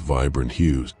senses with vibrant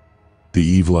hues. The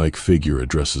Eve-like figure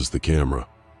addresses the camera,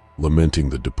 lamenting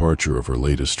the departure of her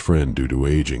latest friend due to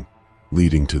aging,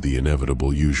 leading to the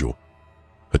inevitable usual.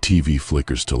 A TV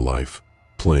flickers to life,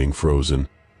 playing Frozen,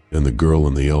 and the girl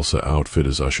in the Elsa outfit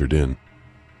is ushered in.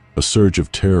 A surge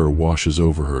of terror washes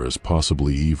over her as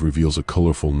possibly Eve reveals a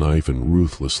colorful knife and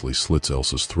ruthlessly slits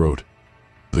Elsa's throat.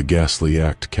 The ghastly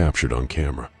act captured on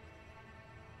camera.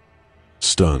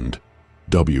 Stunned,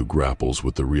 W grapples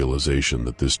with the realization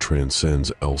that this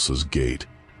transcends Elsa's Gate.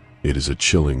 It is a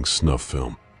chilling snuff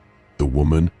film. The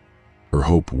woman, her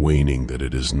hope waning that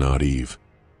it is not Eve,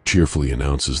 cheerfully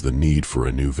announces the need for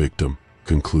a new victim,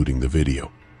 concluding the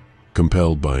video.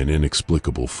 Compelled by an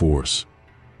inexplicable force,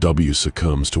 W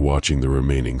succumbs to watching the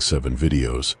remaining 7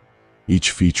 videos,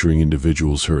 each featuring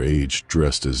individuals her age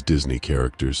dressed as Disney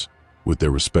characters. with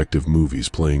their respective movies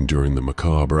playing during the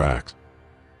macabre act.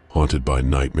 Haunted by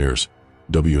nightmares,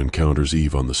 W encounters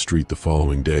Eve on the street the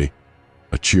following day.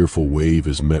 A cheerful wave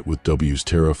is met with W's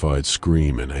terrified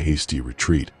scream and a hasty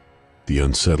retreat. The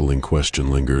unsettling question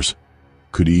lingers.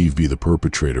 Could Eve be the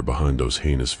perpetrator behind those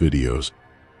heinous videos?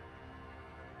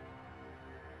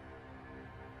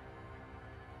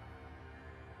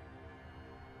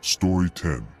 Story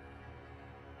 10.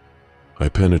 I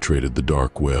penetrated the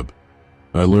dark web.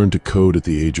 I learned to code at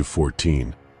the age of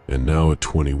 14, and now at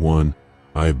 21,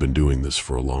 I have been doing this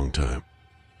for a long time.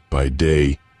 By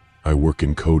day, I work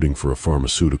in coding for a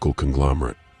pharmaceutical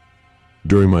conglomerate.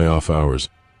 During my off hours,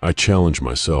 I challenge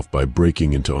myself by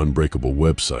breaking into unbreakable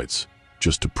websites,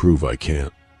 just to prove I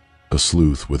can't. A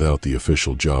sleuth without the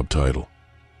official job title.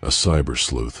 A cyber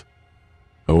sleuth.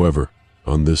 However,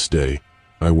 on this day,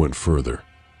 I went further,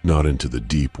 not into the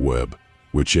deep web,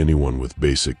 which anyone with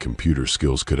basic computer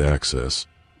skills could access,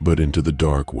 but into the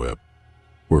dark web,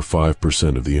 where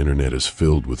 5% of the internet is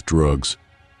filled with drugs,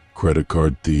 credit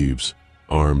card thieves,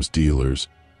 arms dealers,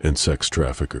 and sex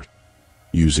traffickers.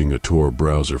 Using a Tor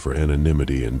browser for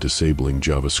anonymity and disabling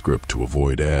JavaScript to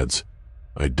avoid ads,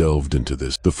 I delved into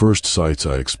this. The first sites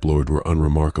I explored were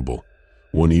unremarkable,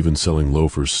 one even selling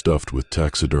loafers stuffed with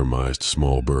taxidermized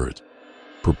small birds.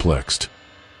 Perplexed,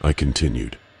 I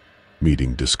continued,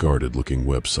 meeting discarded-looking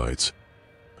websites.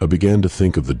 I began to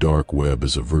think of the dark web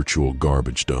as a virtual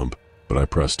garbage dump, but I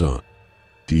pressed on.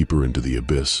 Deeper into the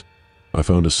abyss, I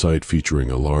found a site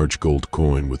featuring a large gold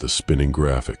coin with a spinning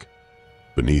graphic.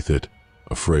 Beneath it,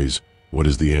 a phrase, "What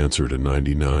is the answer to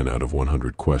 99 out of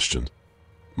 100 questions?"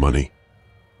 Money.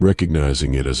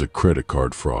 Recognizing it as a credit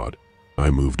card fraud,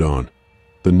 I moved on.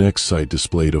 The next site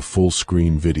displayed a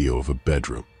full-screen video of a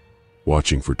bedroom.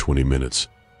 Watching for 20 minutes,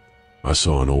 I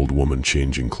saw an old woman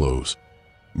changing clothes.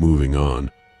 Moving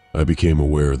on, I became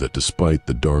aware that despite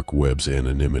the dark web's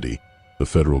anonymity, the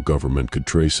federal government could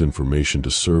trace information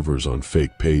to servers on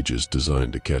fake pages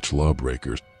designed to catch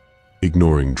lawbreakers.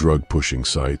 Ignoring drug-pushing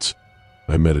sites,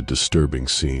 I met a disturbing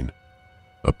scene.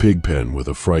 A pig pen with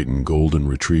a frightened golden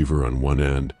retriever on one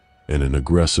end and an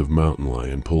aggressive mountain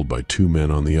lion pulled by two men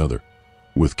on the other.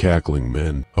 With cackling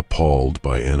men appalled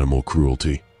by animal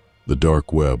cruelty, the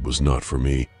dark web was not for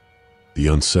me. The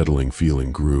unsettling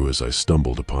feeling grew as I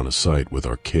stumbled upon a site with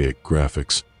archaic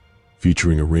graphics,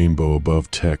 featuring a rainbow above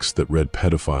text that read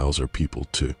pedophiles are people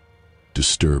too.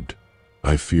 Disturbed,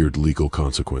 I feared legal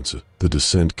consequences. The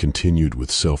descent continued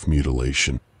with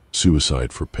self-mutilation,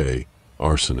 suicide for pay,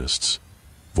 arsonists,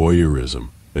 voyeurism,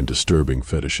 and disturbing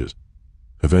fetishes.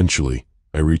 Eventually,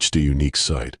 I reached a unique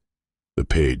site. The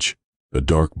page, a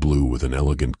dark blue with an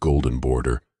elegant golden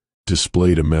border,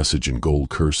 displayed a message in gold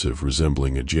cursive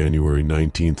resembling a January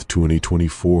 19th,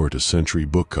 2024 to Century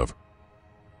book cover.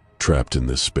 Trapped in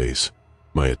this space,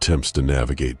 my attempts to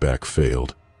navigate back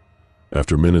failed.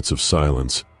 After minutes of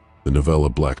silence, the novella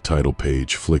black title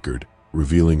page flickered,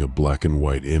 revealing a black and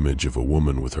white image of a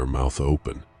woman with her mouth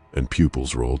open and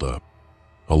pupils rolled up.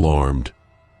 Alarmed,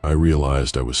 I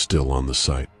realized I was still on the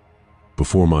site.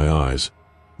 Before my eyes,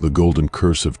 the golden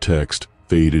cursive text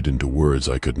faded into words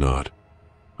I could not.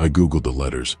 I googled the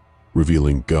letters,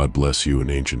 revealing "God bless you"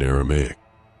 in ancient Aramaic.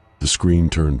 The screen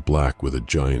turned black with a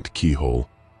giant keyhole,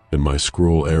 and my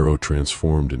scroll arrow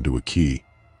transformed into a key.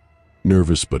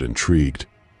 Nervous but intrigued,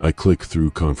 I clicked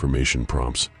through confirmation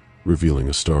prompts, revealing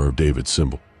a Star of David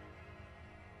symbol.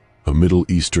 A Middle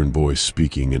Eastern voice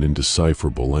speaking an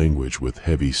indecipherable language with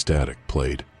heavy static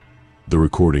played. The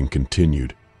recording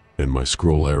continued, and my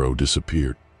scroll arrow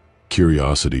disappeared.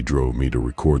 Curiosity drove me to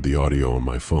record the audio on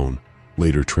my phone,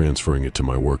 later transferring it to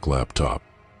my work laptop.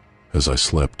 As I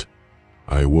slept,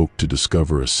 I awoke to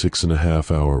discover a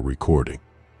 6.5-hour recording.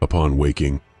 Upon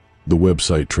waking, the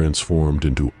website transformed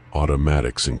into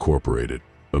Automatics Incorporated,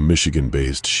 a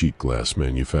Michigan-based sheet glass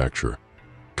manufacturer.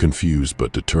 Confused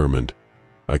but determined,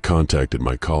 I contacted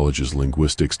my college's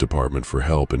linguistics department for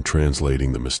help in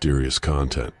translating the mysterious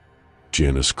content.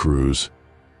 Janice Cruz,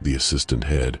 the assistant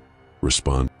head,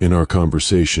 responded. In our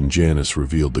conversation, Janice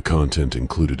revealed the content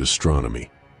included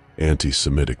astronomy,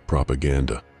 anti-Semitic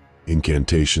propaganda,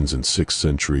 incantations in 6th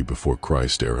century before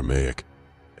Christ Aramaic,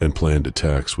 and planned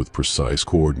attacks with precise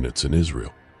coordinates in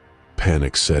Israel.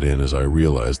 Panic set in as I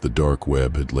realized the dark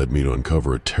web had led me to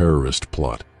uncover a terrorist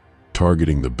plot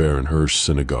targeting the Baron Hirsch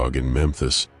Synagogue in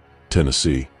Memphis,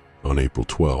 Tennessee, on April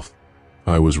 12th.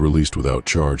 I was released without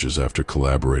charges after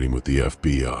collaborating with the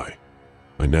FBI.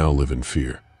 I now live in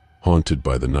fear, haunted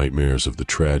by the nightmares of the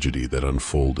tragedy that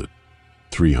unfolded.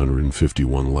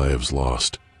 351 lives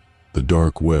lost. The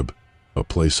dark web, a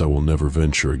place I will never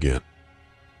venture again.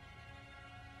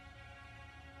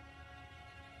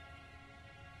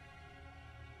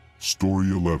 Story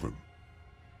 11.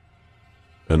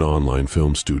 An online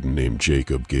film student named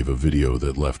Jacob gave a video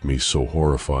that left me so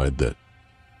horrified that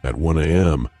at 1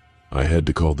 a.m. I had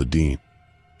to call the dean.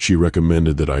 She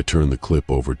recommended that I turn the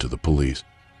clip over to the police.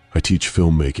 I teach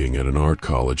filmmaking at an art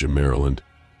college in Maryland,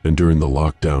 and during the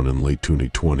lockdown in late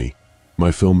 2020, my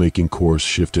filmmaking course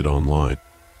shifted online.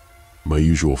 My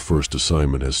usual first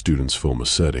assignment has students film a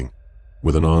setting.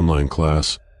 With an online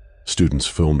class, students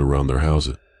filmed around their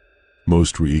houses.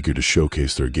 Most were eager to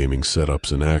showcase their gaming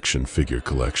setups and action figure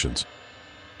collections.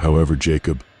 However,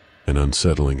 Jacob, an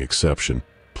unsettling exception,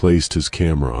 placed his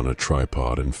camera on a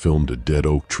tripod and filmed a dead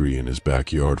oak tree in his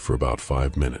backyard for about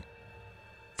 5 minutes.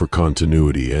 For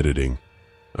continuity editing,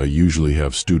 I usually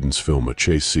have students film a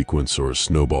chase sequence or a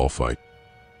snowball fight.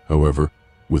 However,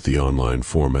 with the online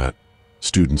format,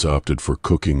 students opted for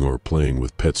cooking or playing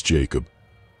with pets. Jacob,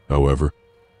 however,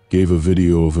 gave a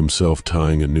video of himself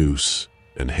tying a noose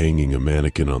and hanging a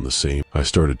mannequin on the same. I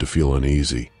started to feel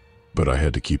uneasy, but I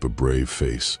had to keep a brave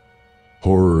face.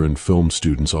 Horror and film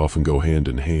students often go hand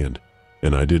in hand,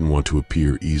 and I didn't want to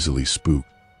appear easily spooked.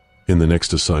 In the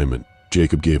next assignment,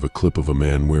 Jacob gave a clip of a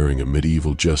man wearing a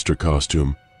medieval jester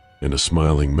costume and a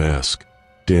smiling mask,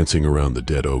 dancing around the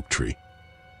dead oak tree.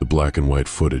 The black and white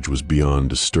footage was beyond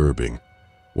disturbing.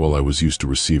 While I was used to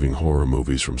receiving horror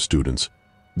movies from students,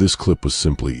 this clip was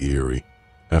simply eerie.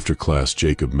 After class,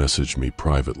 Jacob messaged me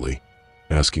privately,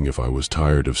 asking if I was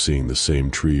tired of seeing the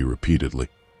same tree repeatedly.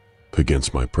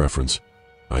 Against my preference,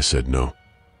 I said no.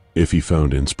 If he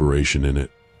found inspiration in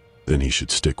it, then he should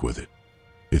stick with it.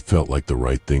 It felt like the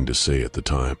right thing to say at the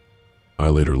time. I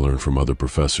later learned from other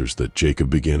professors that Jacob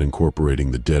began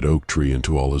incorporating the dead oak tree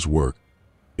into all his work.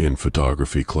 In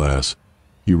photography class,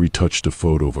 he retouched a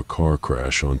photo of a car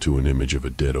crash onto an image of a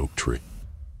dead oak tree.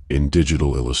 In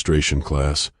digital illustration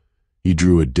class, he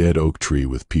drew a dead oak tree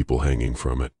with people hanging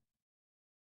from it.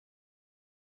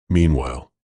 Meanwhile,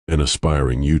 an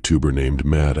aspiring YouTuber named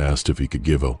Matt asked if he could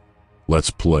give a Let's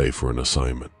Play for an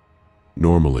assignment.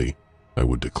 Normally, I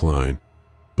would decline,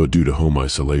 but due to home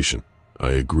isolation,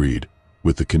 I agreed,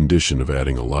 with the condition of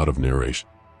adding a lot of narration.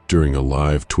 During a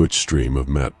live Twitch stream of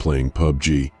Matt playing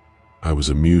PUBG, I was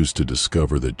amused to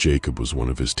discover that Jacob was one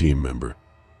of his team members.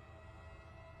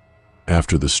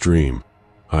 After the stream,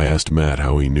 I asked Matt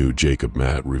how he knew Jacob.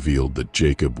 Matt revealed that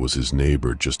Jacob was his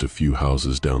neighbor just a few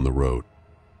houses down the road.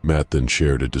 Matt then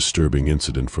shared a disturbing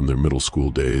incident from their middle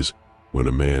school days when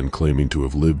a man claiming to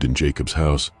have lived in Jacob's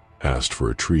house asked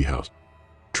for a treehouse.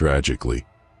 Tragically,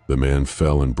 the man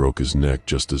fell and broke his neck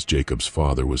just as Jacob's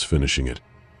father was finishing it.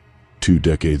 2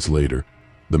 decades later,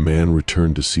 the man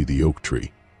returned to see the oak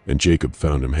tree, and Jacob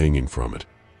found him hanging from it.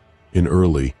 In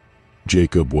early,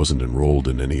 Jacob wasn't enrolled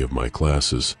in any of my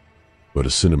classes, but a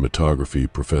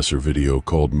cinematography professor video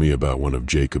called me about one of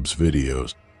Jacob's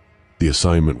videos. The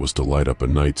assignment was to light up a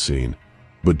night scene,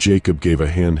 but Jacob gave a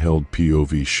handheld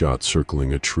POV shot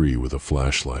circling a tree with a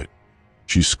flashlight.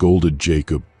 She scolded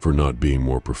Jacob for not being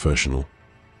more professional,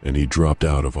 and he dropped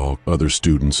out of all. Other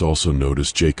students also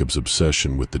noticed Jacob's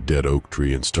obsession with the dead oak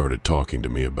tree and started talking to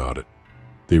me about it.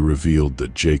 They revealed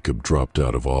that Jacob dropped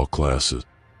out of all classes.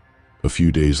 A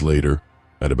few days later,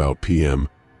 at about p.m.,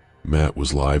 Matt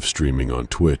was live streaming on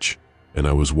Twitch, and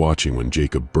I was watching when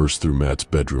Jacob burst through Matt's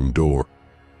bedroom door,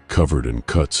 covered in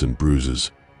cuts and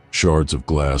bruises, shards of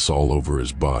glass all over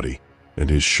his body, and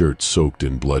his shirt soaked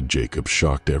in blood. Jacob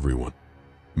shocked everyone.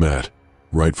 Matt,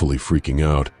 rightfully freaking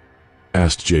out,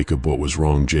 asked Jacob what was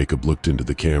wrong. Jacob looked into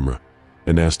the camera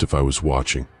and asked if I was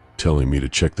watching, telling me to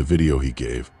check the video he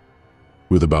gave.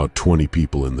 With about 20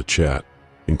 people in the chat,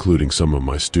 including some of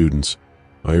my students,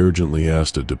 I urgently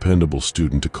asked a dependable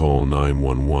student to call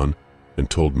 911 and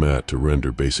told Matt to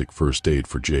render basic first aid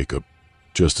for Jacob.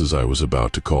 Just as I was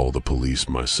about to call the police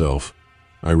myself,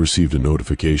 I received a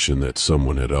notification that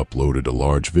someone had uploaded a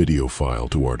large video file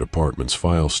to our department's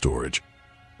file storage.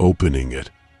 Opening it,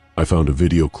 I found a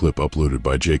video clip uploaded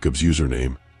by Jacob's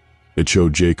username. It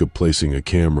showed Jacob placing a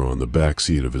camera on the back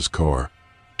seat of his car,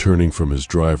 turning from his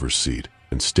driver's seat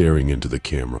and staring into the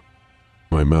camera.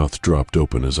 My mouth dropped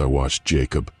open as I watched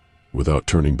Jacob, without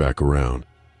turning back around,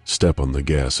 step on the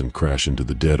gas and crash into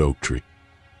the dead oak tree.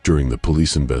 During the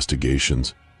police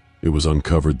investigations, it was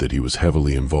uncovered that he was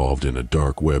heavily involved in a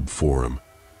dark web forum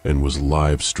and was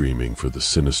live streaming for the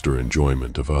sinister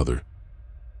enjoyment of others.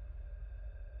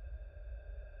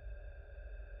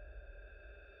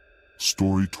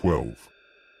 Story 12.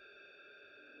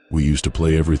 We used to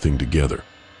play everything together,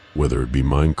 whether it be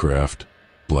Minecraft,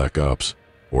 Black Ops,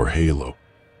 or Halo.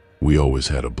 We always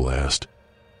had a blast.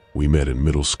 We met in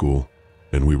middle school,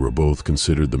 and we were both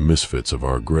considered the misfits of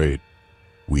our grade.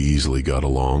 We easily got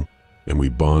along, and we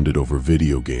bonded over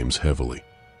video games heavily.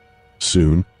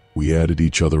 Soon, we added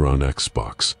each other on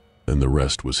Xbox, and the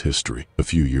rest was history. A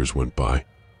few years went by,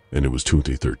 and it was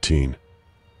 2013.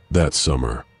 That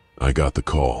summer, I got the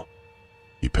call.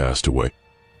 He passed away.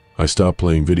 I stopped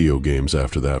playing video games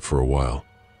after that for a while.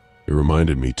 It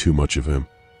reminded me too much of him.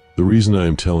 The reason I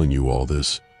am telling you all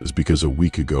this is because a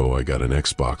week ago I got an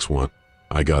Xbox One.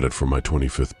 I got it for my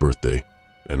 25th birthday,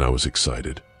 and I was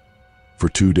excited. For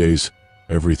 2 days,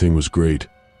 everything was great,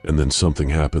 and then something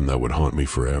happened that would haunt me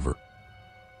forever.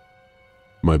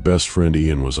 My best friend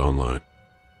Ian was online.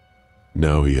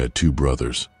 Now he had 2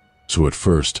 brothers, so at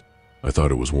first, I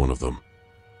thought it was one of them.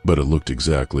 But it looked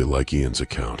exactly like Ian's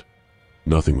account.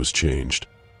 Nothing was changed.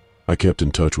 I kept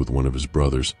in touch with one of his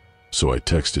brothers, so I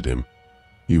texted him.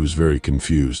 He was very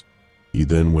confused. He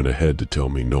then went ahead to tell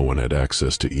me no one had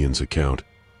access to Ian's account.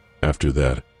 After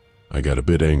that, I got a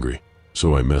bit angry,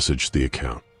 so I messaged the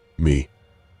account. Me,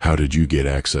 how did you get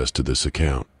access to this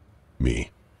account?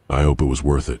 Me, I hope it was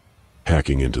worth it.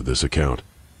 Hacking into this account.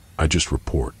 I just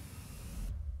report.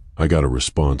 I got a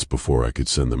response before I could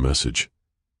send the message.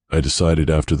 I decided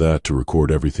after that to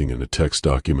record everything in a text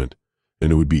document,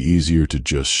 and it would be easier to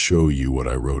just show you what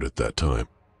I wrote at that time.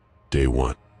 Day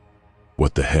 1.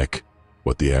 What the heck?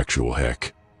 What the actual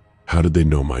heck? How did they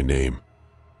know my name?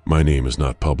 My name is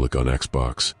not public on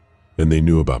Xbox, and they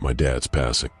knew about my dad's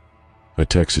passing. I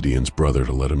texted Ian's brother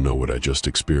to let him know what I just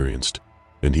experienced,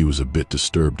 and he was a bit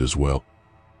disturbed as well.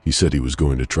 He said he was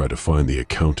going to try to find the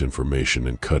account information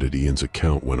and cut it. Ian's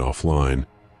account went offline,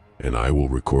 and I will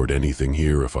record anything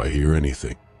here if I hear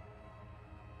anything.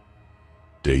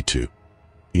 Day 2.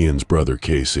 Ian's brother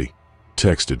Casey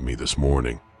texted me this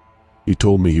morning. He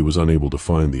told me he was unable to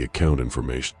find the account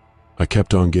information. I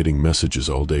kept on getting messages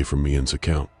all day from Ian's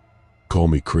account. Call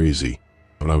me crazy,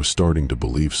 but I was starting to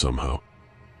believe somehow.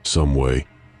 Some way,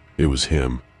 it was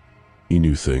him. He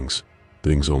knew things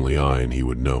only I and he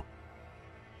would know.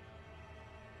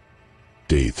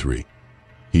 Day 3.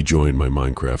 He joined my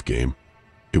Minecraft game.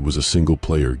 It was a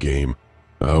single-player game.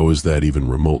 How is that even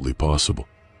remotely possible?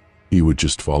 He would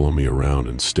just follow me around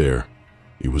and stare.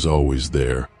 He was always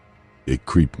there. It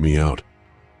creeped me out.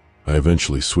 I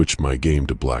eventually switched my game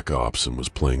to Black Ops and was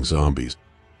playing zombies.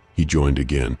 He joined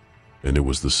again, and it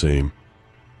was the same.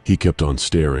 He kept on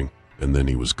staring, and then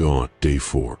he was gone. Day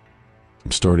 4.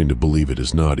 I'm starting to believe it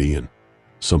is not Ian.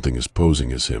 Something is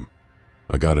posing as him.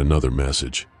 I got another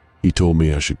message. He told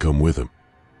me I should come with him.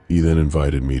 He then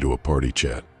invited me to a party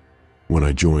chat. When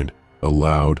I joined, a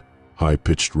loud,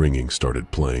 high-pitched ringing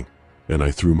started playing, and I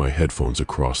threw my headphones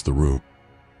across the room.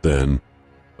 Then,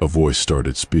 a voice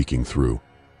started speaking through.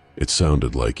 It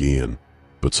sounded like Ian,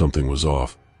 but something was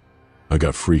off. I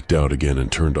got freaked out again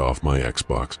and turned off my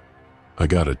Xbox. I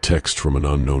got a text from an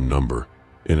unknown number,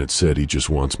 and it said he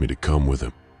just wants me to come with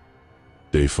him.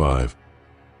 Day 5.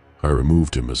 I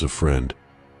removed him as a friend.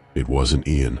 It wasn't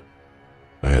Ian.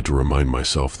 I had to remind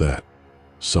myself that.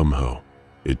 Somehow,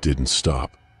 it didn't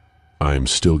stop. I am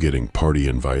still getting party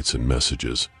invites and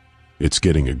messages. It's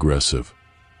getting aggressive.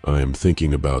 I am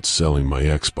thinking about selling my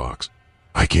Xbox.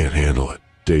 I can't handle it.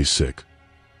 Day 6.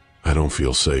 I don't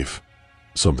feel safe.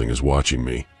 Something is watching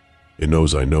me. It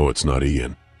knows I know it's not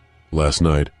Ian. Last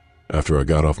night, after I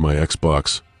got off my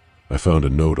Xbox, I found a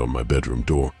note on my bedroom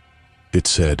door. It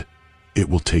said, "It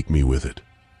will take me with it."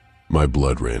 My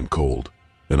blood ran cold,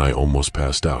 and I almost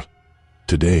passed out.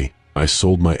 Today, I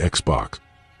sold my Xbox.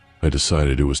 I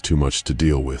decided it was too much to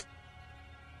deal with.